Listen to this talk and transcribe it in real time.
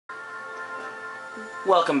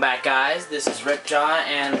Welcome back, guys. This is Ripjaw,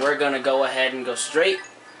 and we're gonna go ahead and go straight.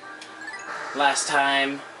 Last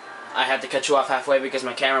time I had to cut you off halfway because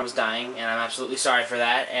my camera was dying, and I'm absolutely sorry for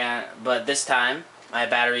that. But this time my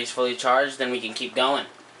battery is fully charged, and we can keep going,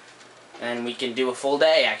 and we can do a full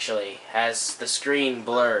day actually as the screen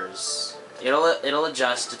blurs. It'll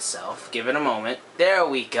adjust itself. Give it a moment. There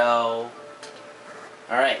we go.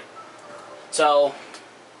 All right. So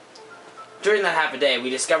during that half a day, we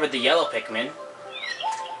discovered the yellow Pikmin.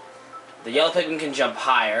 The yellow Pikmin can jump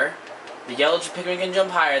higher. The yellow Pikmin can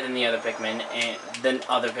jump higher than the other Pikmin,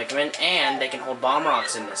 and they can hold bomb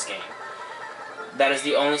rocks in this game. That is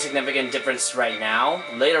the only significant difference right now.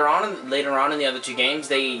 Later on in the other two games,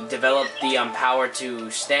 they developed the power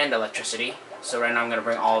to stand electricity. So right now I'm gonna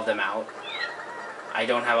bring all of them out. I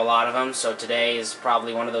don't have a lot of them, so today is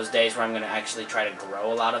probably one of those days where I'm gonna actually try to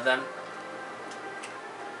grow a lot of them.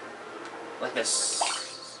 Like this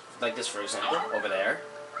for example, over there.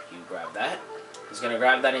 You grab that. He's gonna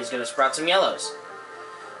grab that and he's gonna sprout some yellows.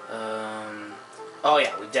 Oh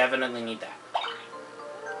yeah, we definitely need that.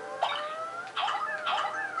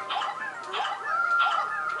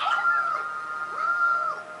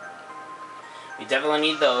 We definitely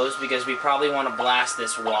need those because we probably want to blast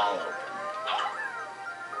this wall open.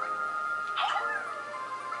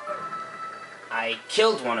 I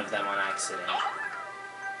killed one of them on accident.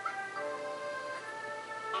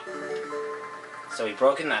 So we've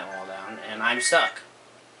broken that wall down, and I'm stuck.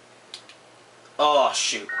 Oh,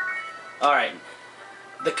 shoot. Alright.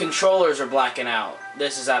 The controllers are blacking out.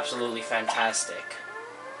 This is absolutely fantastic.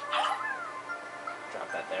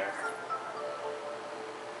 Drop that there.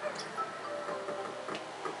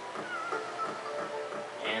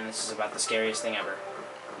 And this is about the scariest thing ever.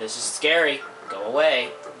 This is scary. Go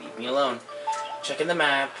away. Leave me alone. Checking the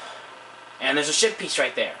map. And there's a ship piece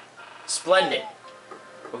right there. Splendid.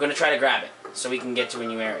 We're going to try to grab it so we can get to a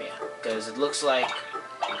new area. Because it looks like...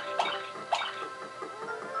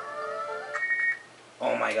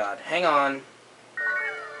 Oh my god. Hang on.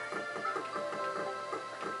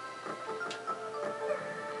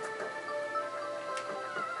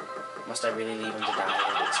 Must I really leave him to die?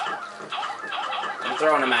 I'm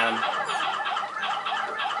throwing him at him.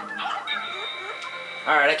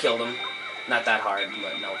 Alright, I killed him. Not that hard,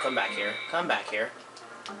 but no. Come back here. Come back here.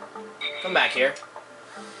 Come back here.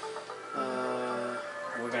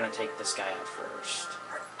 We're gonna take this guy out first.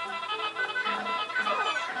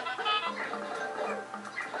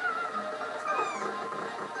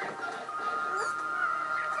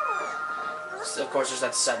 So of course, there's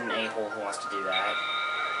that sudden a-hole who wants to do that.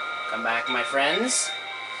 Come back, my friends.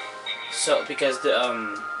 So, because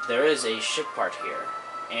there is a ship part here,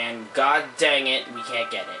 and god dang it, we can't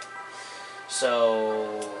get it.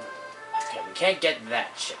 So, okay, we can't get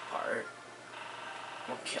that ship part.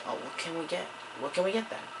 What can we get? What can we get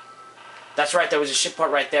then? That's right, there was a ship part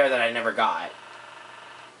right there that I never got.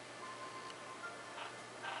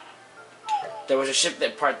 There was a ship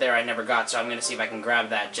part there I never got, so I'm gonna see if I can grab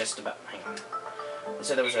that just about. Hang on. They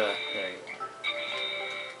said there was a. There you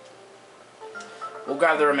go. We'll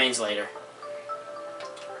grab the remains later.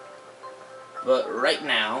 But right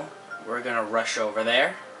now, we're gonna rush over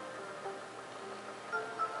there.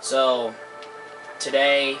 So,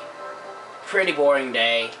 today, pretty boring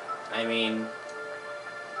day. I mean,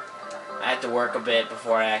 I had to work a bit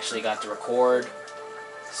before I actually got to record,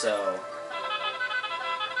 so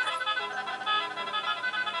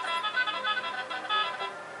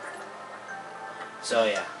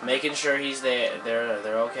yeah, making sure he's there.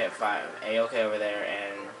 They're okay at 5, A-okay over there,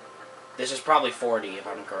 and this is probably 40 if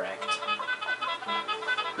I'm correct.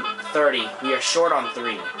 30. We are short on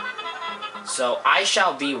 3, so I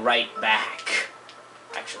shall be right back.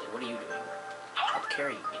 Actually, what are you doing? Help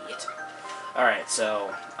carry, you idiot. Alright,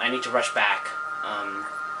 so I need to rush back.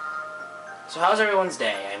 So how's everyone's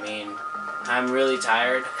day? I mean, I'm really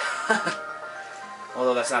tired.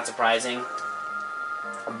 Although that's not surprising.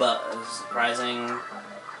 But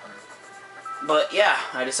yeah,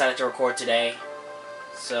 I decided to record today.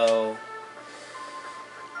 So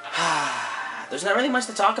there's not really much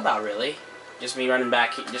to talk about, really. Just me running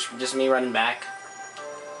back. Just me running back.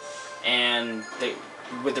 And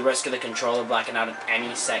with the risk of the controller blacking out at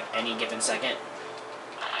any given second.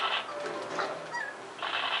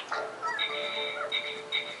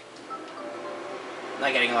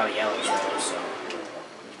 Not getting a lot of yellows though, so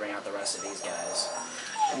let's bring out the rest of these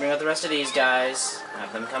guys.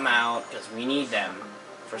 Have them come out because we need them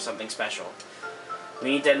for something special. We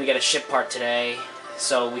need them to get a ship part today,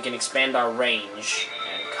 so we can expand our range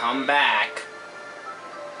and come back.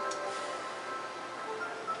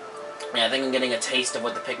 Yeah, I think I'm getting a taste of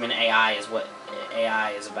what the Pikmin AI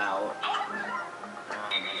is about.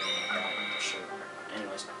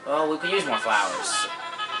 Well, we could use more flowers.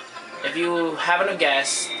 If you haven't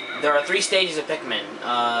guessed, there are 3 stages of Pikmin.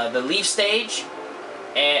 The leaf stage,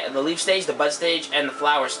 the bud stage, and the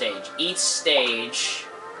flower stage. Each stage,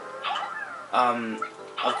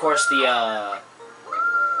 of course, the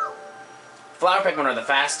flower Pikmin are the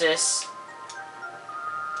fastest.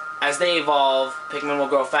 As they evolve, Pikmin will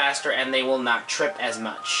grow faster and they will not trip as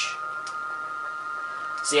much.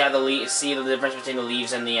 See how see the difference between the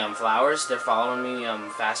leaves and the flowers? They're following me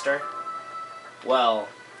faster. Well,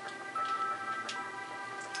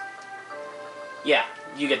 yeah,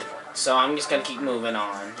 you get the point. So I'm just gonna keep moving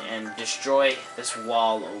on and destroy this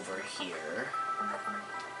wall over here.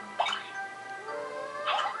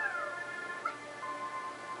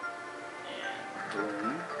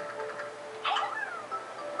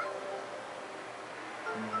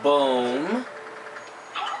 Boom.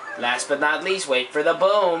 Last but not least, wait for the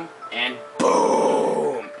boom. And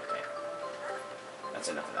boom! Okay. That's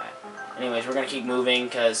enough of that. Anyways, we're going to keep moving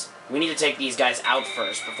because we need to take these guys out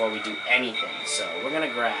first before we do anything. So we're going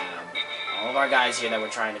to grab all of our guys here that were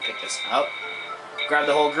trying to pick this up. Grab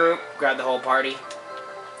the whole group. Grab the whole party.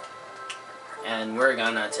 And we're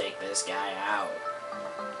going to take this guy out.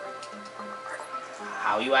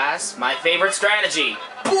 How, you ask? My favorite strategy.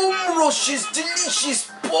 Boom rushes,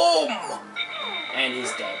 delicious, boom! And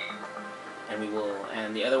he's dead. And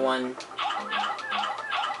the other one,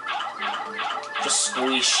 just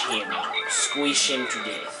squish him to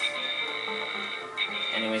death.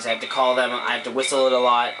 Anyways, I have to call them, I have to whistle it a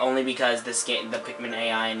lot, only because this game, the Pikmin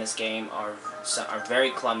AI in this game are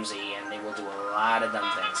very clumsy, and they will do a lot of dumb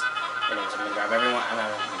things. Anyways, I'm gonna grab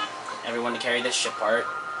everyone to carry this ship part.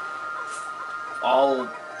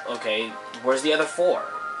 Okay, where's the other 4?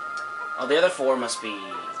 Oh, the other 4 must be...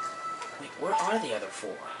 Wait, where are the other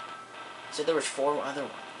 4? I said there was 4 other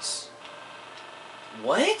ones.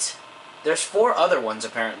 What? There's 4 other ones,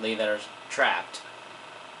 apparently, that are trapped.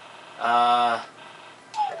 No?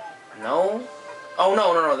 Oh,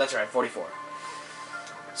 no, that's right, 44.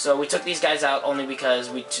 So we took these guys out only because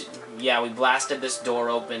we blasted this door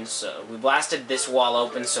open, so... We blasted this wall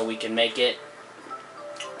open so we can make it...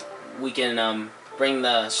 We can, bring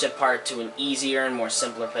the ship part to an easier and more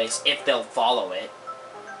simpler place if they'll follow it.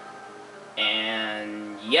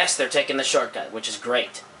 And yes, they're taking the shortcut, which is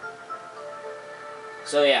great.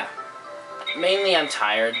 So yeah, mainly I'm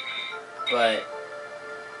tired, but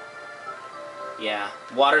yeah,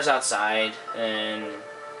 water's outside, and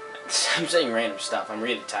I'm saying random stuff. I'm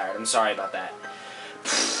really tired. I'm sorry about that.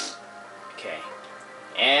 Okay,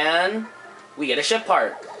 and we get a ship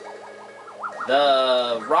part.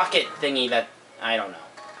 The rocket thingy that... I don't know.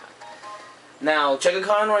 Now, Chugga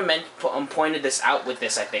Conroy pointed this out with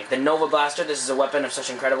this, I think. The Nova Blaster, this is a weapon of such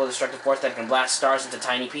incredible destructive force that it can blast stars into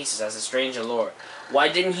tiny pieces, as a strange allure. Why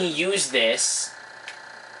didn't he use this?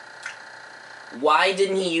 Why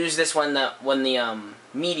didn't he use this when the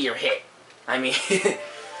meteor hit? I mean,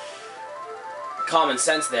 common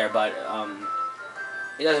sense there, but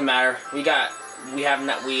it doesn't matter.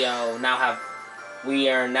 We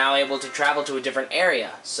are now able to travel to a different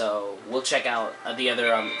area, so we'll check out the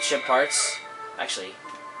other ship parts. Actually,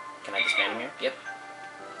 can I disband him here? Yep.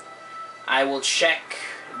 I will check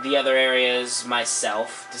the other areas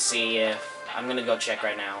myself to see if... I'm gonna go check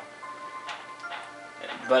right now.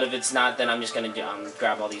 But if it's not, then I'm just gonna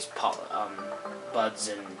grab all these buds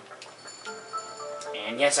and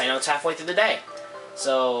yes, I know it's halfway through the day.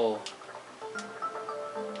 So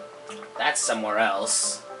that's somewhere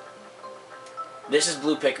else. This is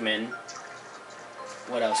Blue Pikmin.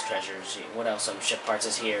 What else treasures? What else ship parts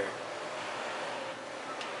is here?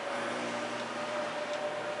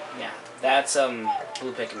 Yeah, that's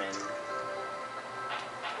Blue Pikmin.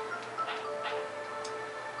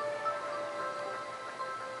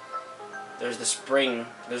 There's the spring.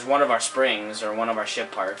 There's one of our springs or one of our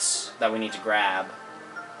ship parts that we need to grab.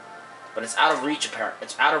 But it's out of reach apparently.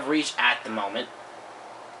 It's out of reach at the moment.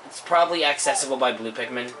 It's probably accessible by Blue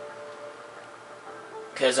Pikmin.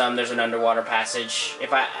 Because there's an underwater passage.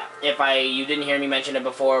 If you didn't hear me mention it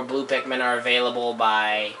before, Blue Pikmin are available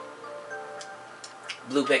by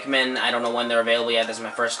Blue Pikmin. I don't know when they're available yet. This is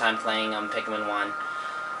my first time playing Pikmin 1.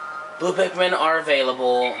 Blue Pikmin are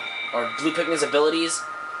available, or Blue Pikmin's abilities.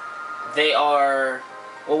 They are,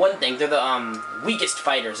 well, one thing, they're the weakest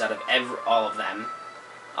fighters out of all of them.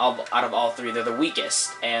 Out of all 3, they're the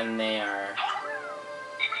weakest, and they are.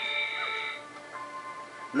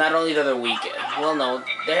 Not only are they weak, well, no,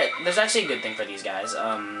 there's actually a good thing for these guys.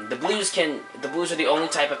 The blues are the only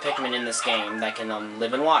type of Pikmin in this game that can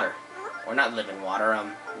live in water, or not live in water,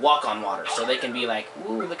 walk on water. So they can be like,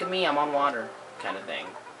 "Ooh, look at me, I'm on water," kind of thing,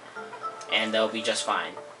 and they'll be just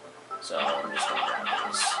fine. So I'm just gonna grab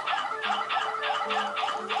these.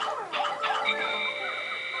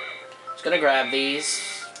 Just gonna grab these.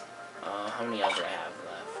 How many else do I have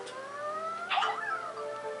left?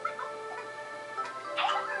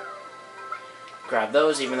 Grab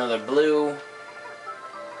those, even though they're blue.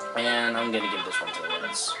 And I'm gonna give this one to the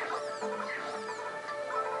reds.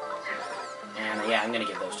 And yeah, I'm gonna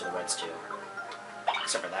give those to the reds too.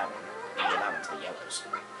 Except for that one. I'm gonna give that one to the yellows.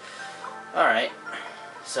 Alright.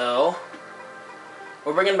 So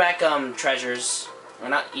we're bringing back treasures. Or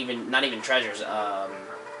not even treasures,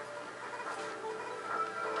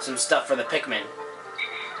 some stuff for the Pikmin.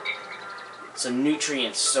 Some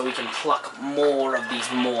nutrients so we can pluck more of these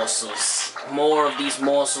morsels. More of these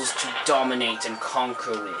morsels to dominate and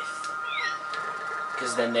conquer with.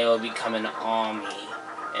 Because then they will become an army.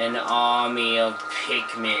 An army of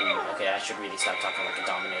Pikmin. Okay, I should really stop talking like a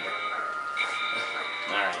dominator.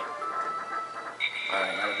 Alright.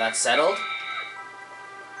 Alright, now that that's settled,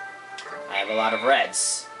 I have a lot of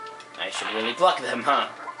reds. I should really pluck them, huh?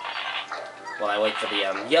 While I wait for the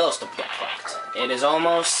yellows to get plucked. It's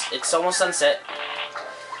almost sunset.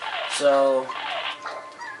 So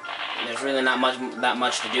there's really not that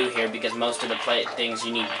much to do here because most of the things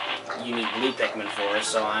you need blue Pikmin for.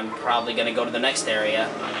 So I'm probably gonna go to the next area.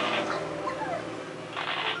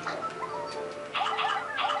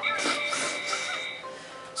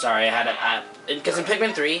 Sorry, I had to, because in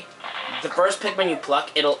Pikmin 3, the first Pikmin you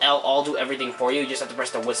pluck, it'll all do everything for you. You just have to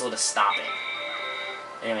press the whistle to stop it.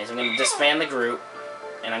 Anyways, I'm going to disband the group,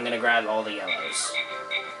 and I'm going to grab all the yellows.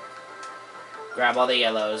 Grab all the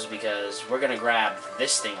yellows, because we're going to grab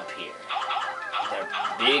this thing up here. The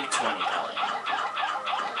big 20 pellet.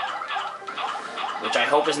 Which I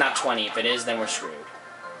hope is not 20. If it is, then we're screwed.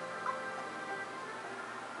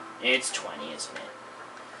 It's 20, isn't it?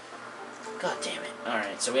 God damn it.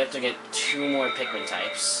 Alright, so we have to get 2 more Pikmin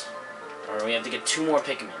types. Or we have to get 2 more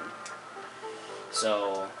Pikmin.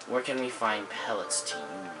 So, where can we find pellets to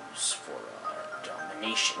use for our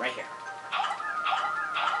domination? Right here.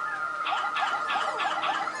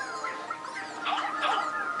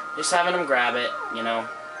 Just having them grab it, you know.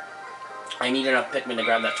 I need enough Pikmin to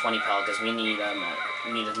grab that 20 pellet because we need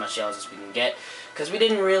as much yellows as we can get. Because we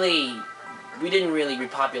didn't really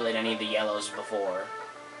repopulate any of the yellows before.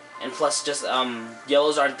 And plus, just,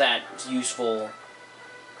 yellows aren't that useful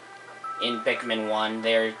in Pikmin 1.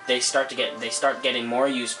 They start getting more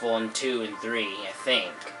useful in 2 and 3, I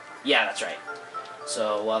think. Yeah, that's right.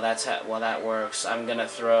 So, while that works, I'm gonna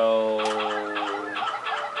throw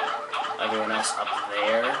everyone else up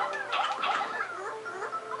there.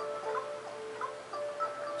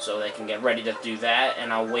 So they can get ready to do that,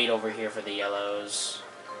 and I'll wait over here for the yellows.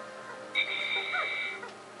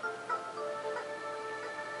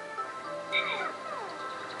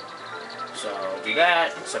 So do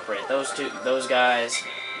that, separate those guys,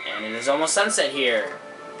 and it is almost sunset here.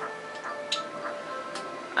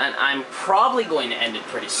 And I'm probably going to end it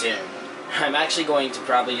pretty soon. I'm actually going to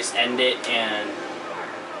probably just end it and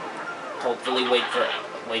hopefully wait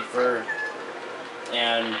for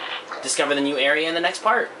and discover the new area in the next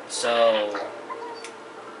part. So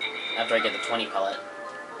after I get the 20 pellet,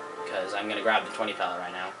 because I'm gonna grab the 20 pellet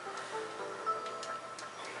right now.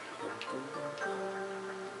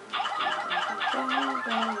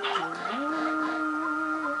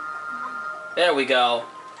 There we go.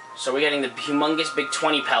 So we're getting the humongous big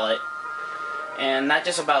 20 pellet. And that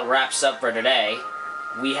just about wraps up for today.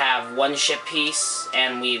 We have 1 ship piece,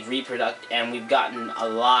 and we've gotten a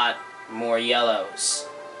lot more yellows.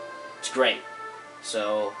 It's great.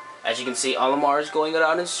 So, as you can see, olimar is going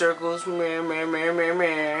around in circles.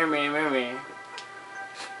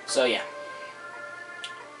 So yeah.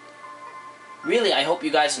 Really, I hope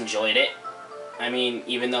you guys enjoyed it. I mean,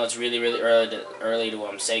 even though it's really early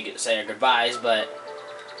to say our goodbyes, but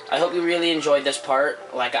I hope you really enjoyed this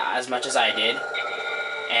part, like as much as I did.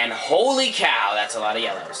 And holy cow, that's a lot of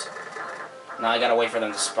yellows. Now I gotta wait for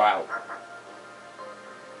them to sprout.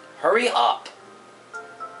 Hurry up!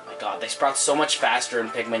 My God, they sprout so much faster in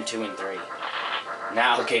Pikmin 2 and 3.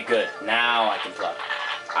 Now, okay, good. Now I can pluck.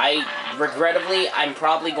 Regrettably, I'm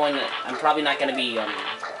probably not gonna be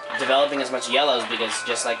developing as much yellows because,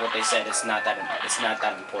 just like what they said, it's not that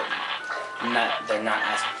important. They're not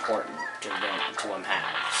as important to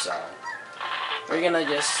have. So we're gonna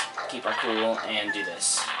just keep our cool and do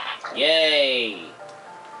this. Yay!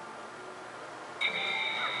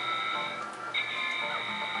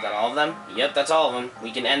 Is that all of them? Yep, that's all of them.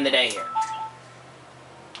 We can end the day here.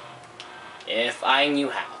 If I knew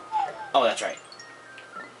how. Oh, that's right.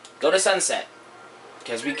 Go to sunset.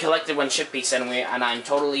 Because we collected 1 ship piece and I'm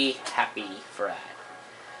totally happy for that.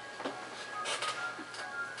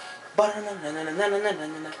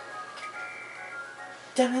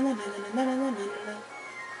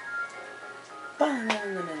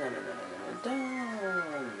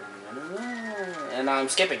 And I'm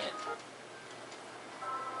skipping it.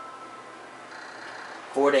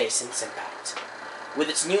 4 days since impact. With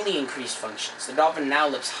its newly increased functions, the dolphin now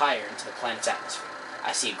looks higher into the planet's atmosphere.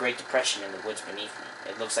 I see a great depression in the woods beneath me.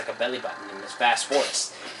 It looks like a belly button in this vast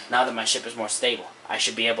forest. Now that my ship is more stable, I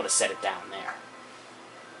should be able to set it down there.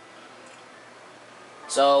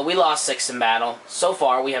 So we lost 6 in battle. So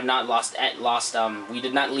far, we have not we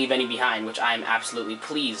did not leave any behind, which I'm absolutely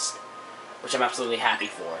pleased, which I'm absolutely happy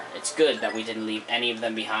for. It's good that we didn't leave any of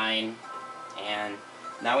them behind, and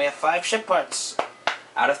now we have 5 ship parts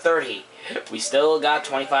out of 30. We still got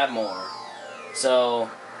 25 more. So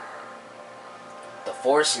the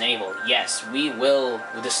Force Naval, yes, we will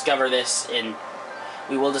discover this in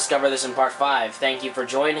part 5. Thank you for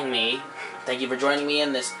joining me. Thank you for joining me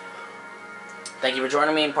in this. Thank you for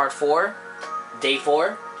joining me in part 4, day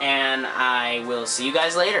 4, and I will see you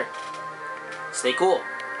guys later. Stay cool.